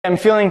I'm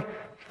feeling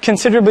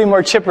considerably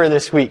more chipper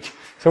this week,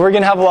 so we're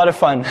going to have a lot of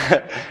fun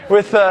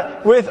with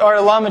our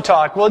Lama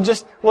talk. We'll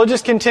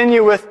just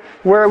continue with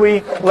where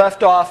we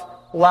left off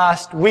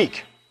last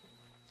week,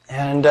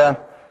 and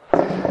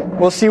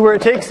we'll see where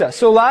it takes us.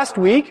 So last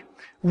week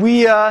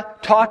we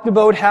talked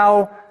about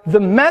how the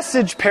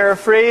Message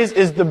paraphrase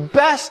is the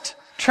best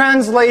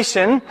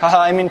translation,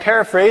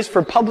 paraphrase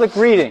for public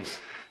reading,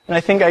 and I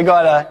think I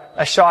got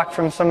a shock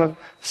from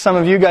some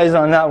of you guys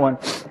on that one.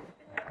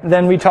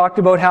 Then we talked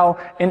about how,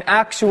 in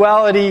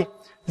actuality,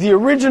 the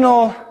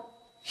original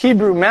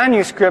Hebrew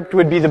manuscript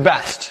would be the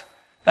best.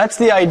 That's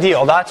the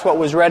ideal. That's what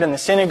was read in the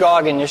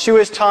synagogue in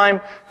Yeshua's time.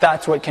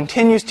 That's what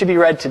continues to be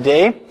read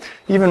today,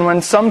 even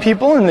when some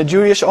people in the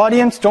Jewish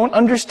audience don't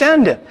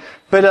understand it.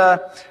 But I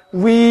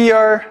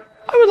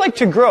would like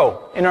to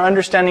grow in our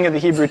understanding of the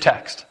Hebrew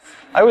text.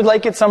 I would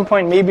like at some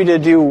point maybe to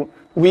do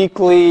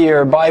weekly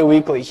or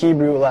bi-weekly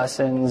Hebrew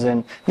lessons,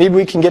 and maybe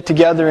we can get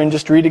together and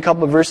just read a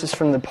couple of verses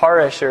from the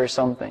Parish or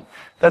something.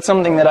 That's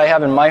something that I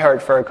have in my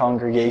heart for our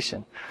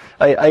congregation.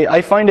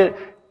 I find it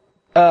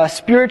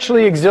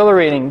spiritually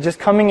exhilarating, just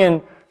coming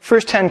in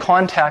first-hand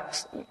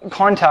contact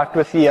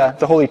with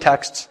the holy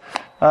texts.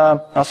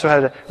 Also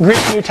had a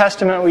Greek New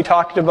Testament we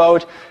talked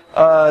about,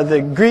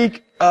 the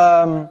Greek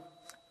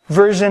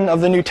version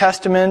of the New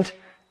Testament,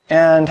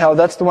 and how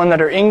that's the one that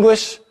our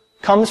English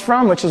comes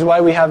from, which is why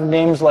we have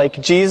names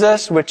like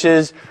Jesus, which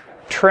is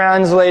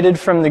translated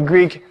from the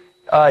Greek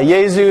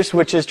Jesus,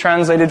 which is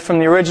translated from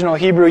the original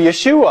Hebrew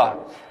Yeshua.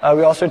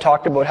 We also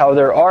talked about how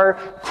there are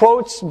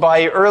quotes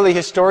by early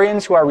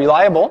historians who are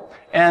reliable,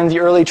 and the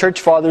early church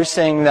fathers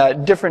saying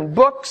that different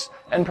books,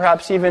 and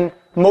perhaps even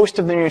most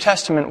of the New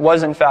Testament,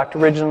 was in fact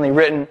originally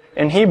written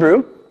in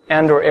Hebrew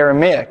and or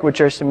Aramaic,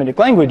 which are Semitic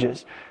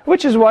languages.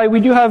 Which is why we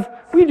do have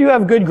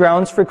good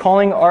grounds for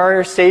calling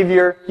our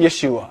Savior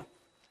Yeshua,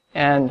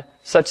 and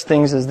such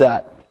things as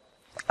that.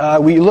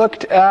 We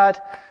looked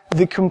at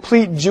the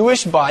complete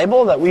Jewish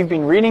Bible that we've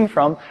been reading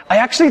from. I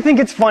actually think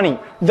it's funny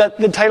that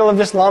the title of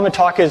this Lama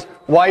talk is,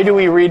 Why Do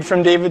We Read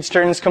from David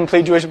Stern's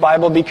Complete Jewish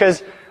Bible?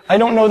 Because I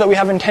don't know that we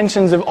have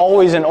intentions of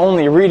always and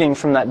only reading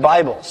from that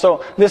Bible.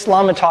 So this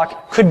Lama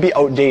talk could be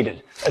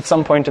outdated at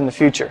some point in the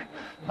future.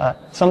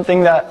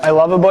 Something that I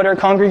love about our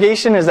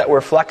congregation is that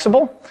we're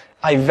flexible.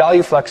 I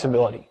value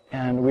flexibility,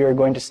 and we are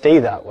going to stay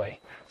that way.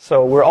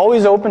 So we're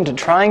always open to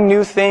trying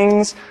new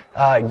things,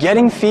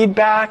 getting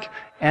feedback,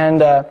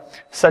 and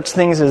such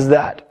things as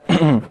that.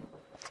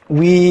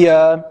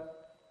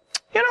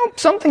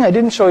 Something I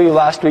didn't show you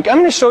last week. I'm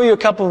going to show you a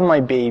couple of my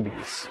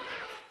babies.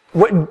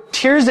 What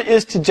Tirzah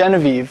is to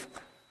Genevieve,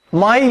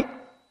 my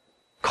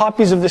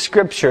copies of the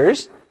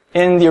scriptures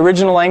in the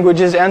original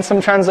languages and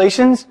some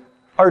translations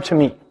are to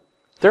me.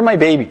 They're my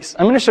babies.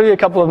 I'm going to show you a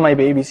couple of my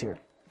babies here.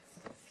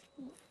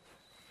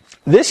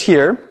 This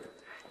here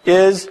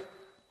is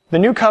the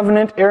New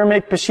Covenant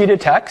Aramaic Peshitta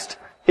text.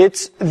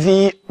 It's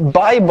the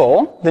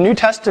Bible, the New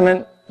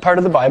Testament part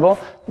of the Bible,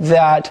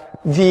 that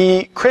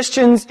the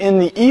Christians in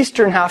the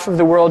eastern half of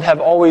the world have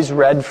always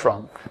read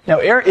from. Now,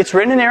 it's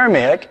written in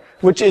Aramaic,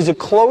 which is a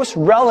close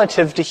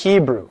relative to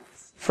Hebrew.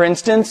 For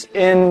instance,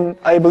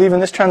 I believe in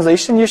this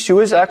translation,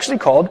 Yeshua is actually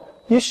called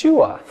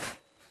Yeshua,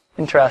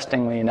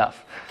 interestingly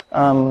enough.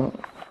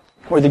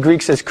 Where the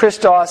Greek says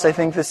Christos, I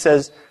think this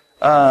says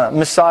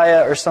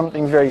Messiah or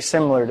something very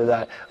similar to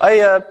that.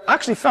 I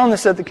actually found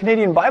this at the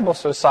Canadian Bible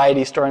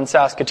Society store in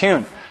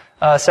Saskatoon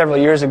several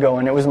years ago,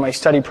 and it was my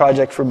study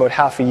project for about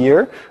half a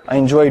year. I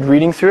enjoyed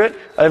reading through it.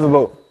 I have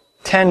about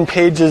 10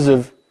 pages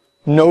of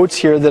notes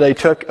here that I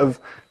took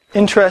of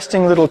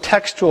interesting little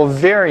textual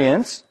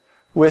variants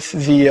with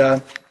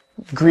the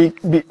Greek,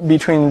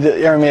 between the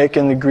Aramaic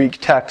and the Greek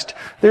text.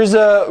 There's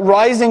a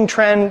rising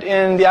trend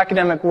in the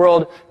academic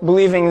world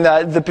believing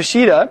that the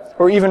Peshitta,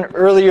 or even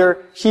earlier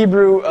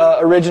Hebrew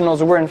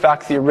originals, were in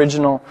fact the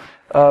original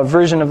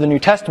version of the New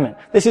Testament.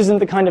 This isn't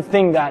the kind of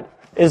thing that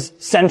is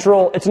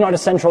central. It's not a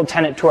central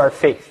tenet to our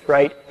faith,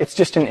 right? It's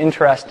just an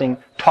interesting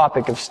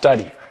topic of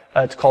study.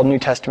 It's called New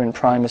Testament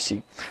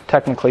primacy,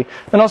 technically.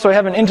 And also I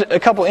have a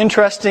couple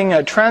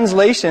interesting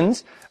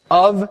translations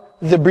of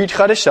the Brit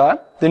Chadashah,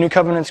 the New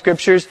Covenant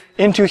Scriptures,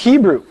 into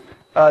Hebrew.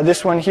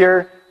 This one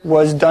here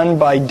was done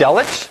by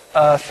Delitzsch,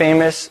 a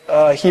famous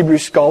Hebrew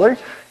scholar,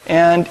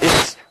 and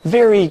it's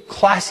very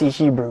classy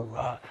Hebrew,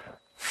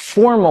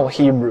 formal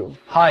Hebrew,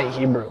 high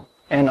Hebrew.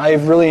 And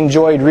I've really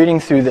enjoyed reading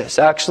through this.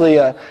 Actually,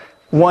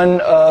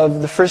 one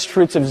of the First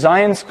Fruits of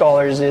Zion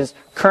scholars is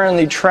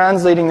currently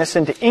translating this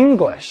into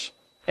English,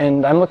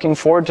 and I'm looking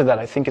forward to that.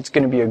 I think it's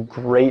going to be a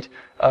great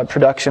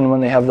production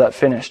when they have that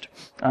finished.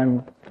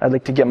 I'd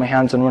like to get my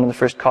hands on one of the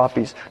first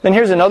copies. Then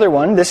here's another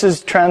one. This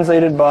is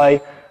translated by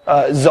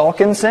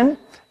Zalkinson,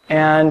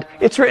 and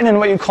it's written in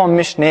what you call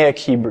Mishnaic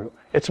Hebrew.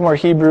 It's more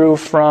Hebrew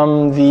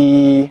from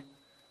the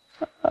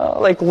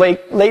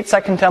late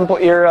Second Temple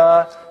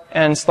era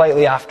and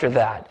slightly after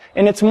that.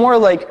 And it's more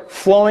like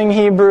flowing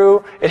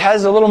Hebrew. It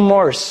has a little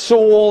more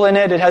soul in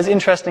it. It has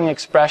interesting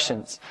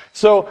expressions.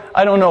 So,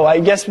 I don't know.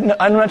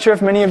 I'm not sure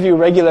if many of you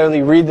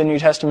regularly read the New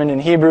Testament in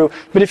Hebrew,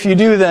 but if you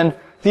do, then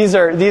these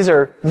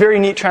are very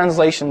neat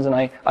translations, and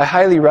I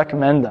highly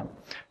recommend them.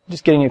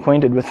 Just getting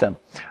acquainted with them.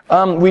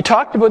 We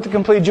talked about the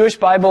Complete Jewish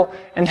Bible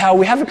and how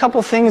we have a couple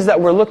things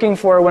that we're looking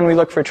for when we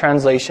look for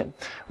translation.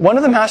 One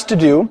of them has to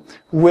do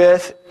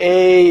with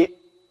a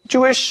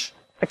Jewish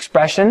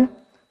expression,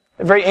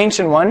 a very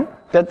ancient one,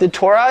 that the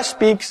Torah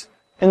speaks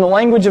in the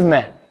language of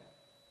men.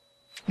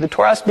 The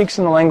Torah speaks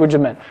in the language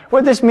of men.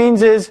 What this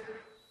means is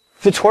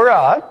the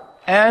Torah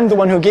and the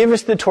one who gave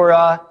us the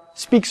Torah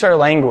speaks our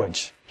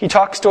language. He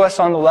talks to us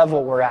on the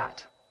level we're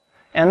at.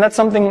 And that's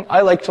something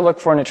I like to look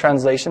for in a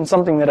translation,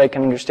 something that I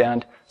can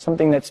understand,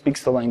 something that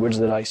speaks the language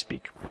that I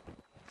speak.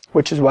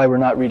 Which is why we're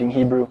not reading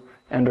Hebrew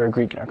and or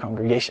Greek in our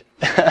congregation.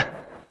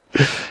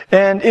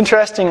 And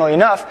interestingly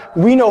enough,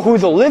 we know who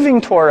the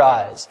living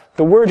Torah is,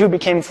 the Word who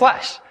became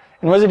flesh.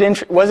 And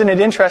wasn't it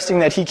interesting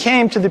that He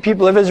came to the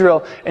people of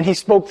Israel and He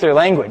spoke their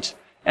language?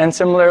 And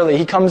similarly,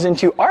 He comes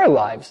into our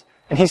lives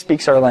and He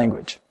speaks our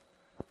language.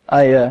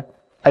 I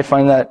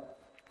find that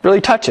really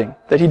touching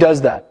that He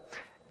does that.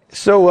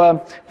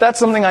 So that's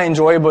something I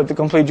enjoy about the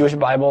Complete Jewish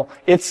Bible.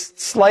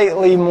 It's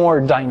slightly more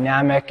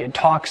dynamic. It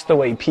talks the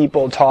way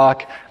people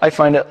talk. I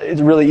find it's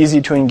really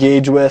easy to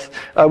engage with.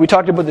 We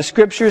talked about the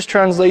Scriptures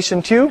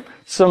translation too.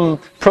 Some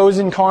pros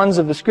and cons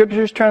of the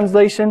Scriptures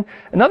translation.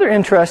 Another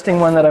interesting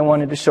one that I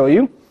wanted to show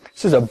you.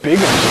 This is a big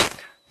one.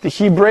 The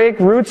Hebraic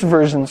Roots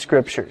Version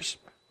Scriptures.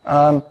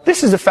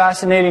 This is a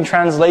fascinating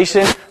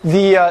translation.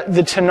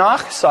 The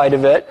Tanakh side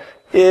of it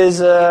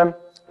is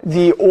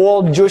the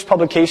old Jewish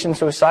Publication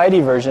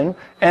Society version,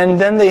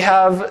 and then they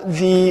have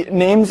the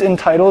names and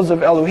titles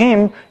of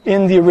Elohim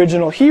in the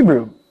original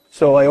Hebrew.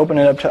 So I open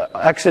it up to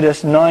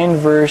Exodus 9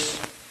 verse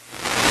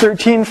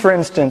 13, for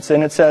instance,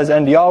 and it says,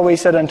 "And Yahweh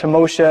said unto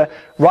Moshe,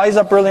 Rise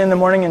up early in the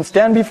morning and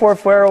stand before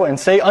Pharaoh and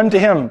say unto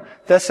him,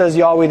 Thus says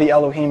Yahweh the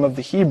Elohim of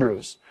the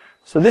Hebrews."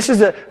 So this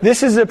is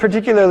a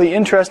particularly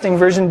interesting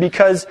version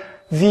because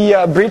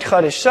the Brit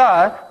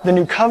Chadashah, the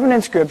New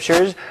Covenant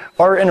Scriptures,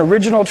 are an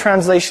original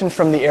translation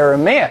from the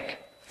Aramaic,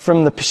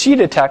 from the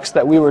Peshitta text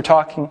that we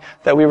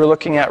were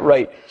looking at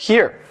right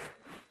here.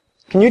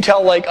 Can you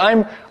tell,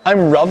 I'm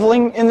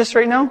reveling in this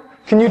right now?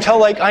 Can you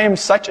tell, I am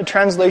such a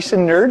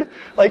translation nerd?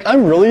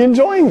 I'm really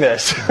enjoying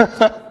this.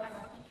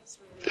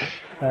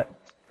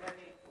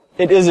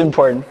 It is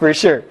important, for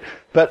sure.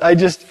 But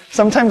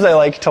sometimes I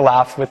like to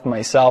laugh with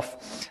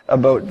myself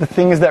about the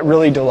things that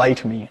really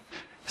delight me.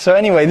 So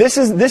anyway, this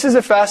is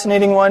a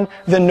fascinating one.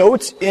 The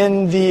notes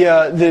in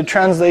the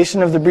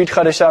translation of the Brit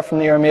Chadashah from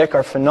the Aramaic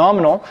are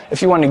phenomenal.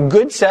 If you want a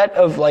good set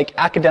of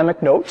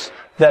academic notes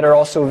that are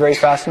also very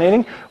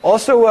fascinating.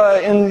 Also,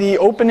 in the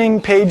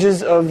opening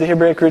pages of the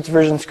Hebraic Roots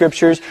Version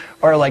Scriptures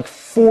are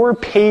 4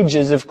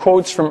 pages of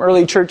quotes from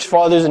early church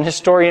fathers and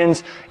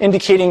historians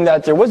indicating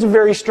that there was a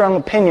very strong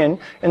opinion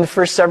in the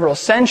first several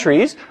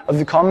centuries of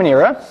the Common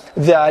Era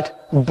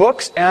that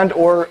books and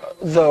or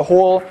the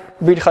whole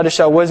Brit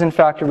Chadashah was in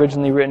fact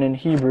originally written in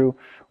Hebrew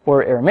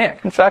or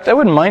Aramaic. In fact, I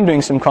wouldn't mind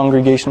doing some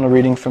congregational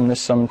reading from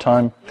this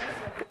sometime.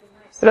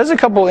 It has a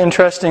couple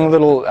interesting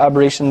little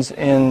aberrations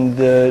in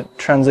the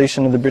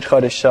translation of the Brit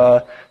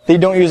Chadashah. They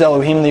don't use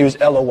Elohim, they use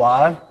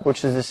Eloah,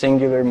 which is a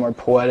singular, more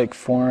poetic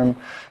form.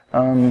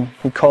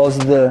 He calls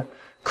the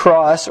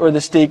cross or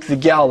the stake the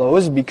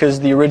gallows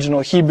because the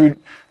original Hebrew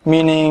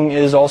meaning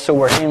is also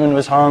where Haman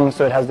was hung,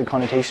 so it has the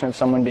connotation of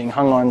someone being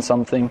hung on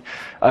something.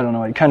 I don't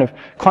know, it kind of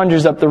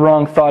conjures up the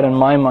wrong thought in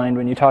my mind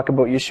when you talk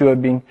about Yeshua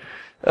being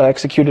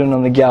executed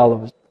on the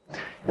gallows.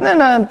 And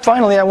then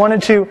finally, I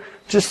wanted to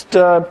just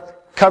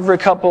cover a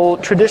couple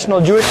traditional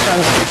Jewish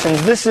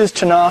translations. This is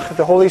Tanakh,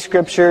 the Holy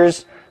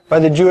Scriptures, by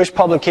the Jewish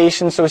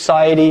Publication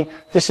Society.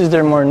 This is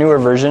their more newer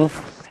version.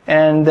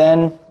 And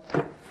then,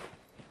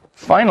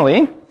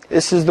 finally,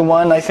 this is the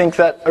one I think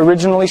that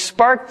originally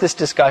sparked this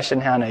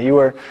discussion, Hannah. You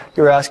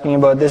were asking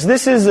about this.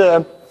 This is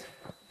a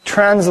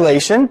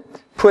translation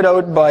put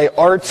out by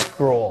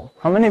ArtScroll.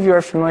 How many of you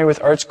are familiar with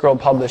ArtScroll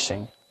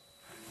Publishing?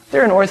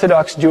 They're an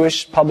Orthodox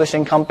Jewish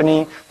publishing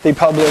company. They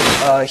publish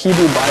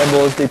Hebrew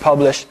Bibles. They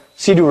publish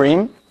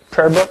Sidurim,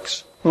 prayer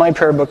books. My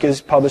prayer book is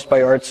published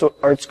by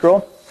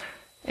ArtScroll.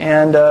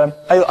 And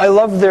I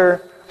love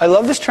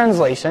this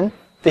translation.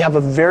 They have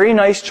a very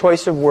nice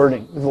choice of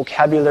wording. The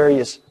vocabulary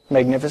is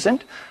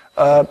magnificent.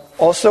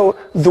 Also,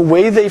 the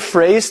way they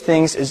phrase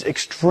things is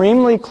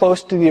extremely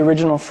close to the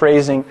original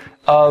phrasing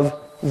of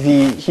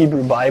the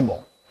Hebrew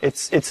Bible.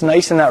 It's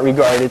nice in that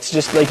regard. It's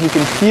just you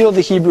can feel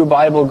the Hebrew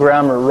Bible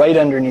grammar right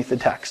underneath the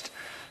text.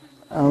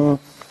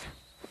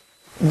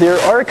 There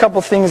are a couple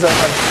things I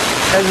have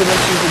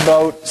hesitancies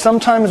about.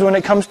 Sometimes when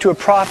it comes to a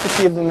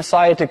prophecy of the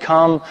Messiah to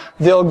come,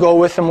 they'll go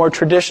with a more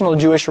traditional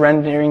Jewish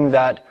rendering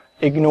that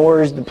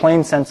ignores the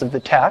plain sense of the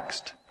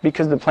text,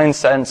 because the plain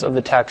sense of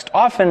the text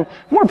often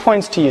more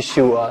points to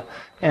Yeshua.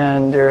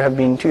 And there have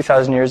been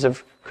 2,000 years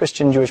of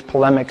Christian-Jewish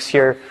polemics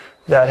here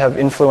that have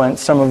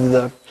influenced some of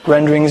the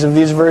renderings of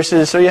these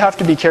verses, so you have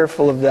to be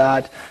careful of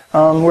that.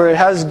 Where it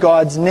has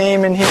God's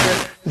name in here,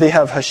 They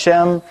have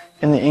Hashem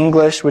in the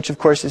English, which of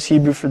course is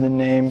Hebrew for the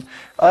name.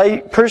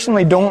 I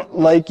personally don't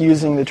like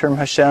using the term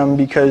Hashem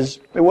because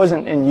it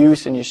wasn't in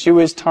use in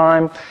Yeshua's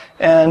time,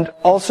 and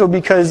also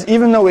because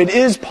even though it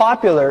is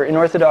popular in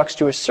Orthodox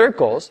Jewish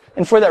circles,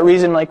 and for that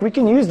reason, we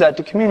can use that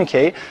to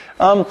communicate,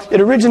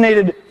 it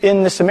originated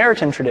in the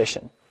Samaritan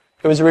tradition.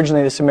 It was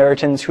originally the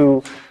Samaritans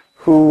who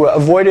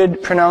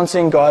avoided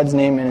pronouncing God's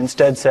name and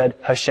instead said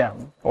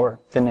Hashem, or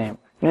the name.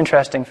 An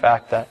interesting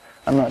fact that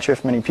I'm not sure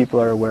if many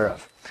people are aware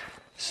of.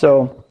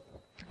 So,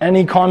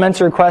 any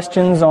comments or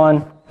questions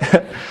on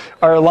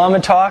our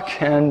Lama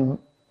Talk and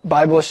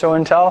Bible Show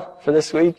and Tell for this week?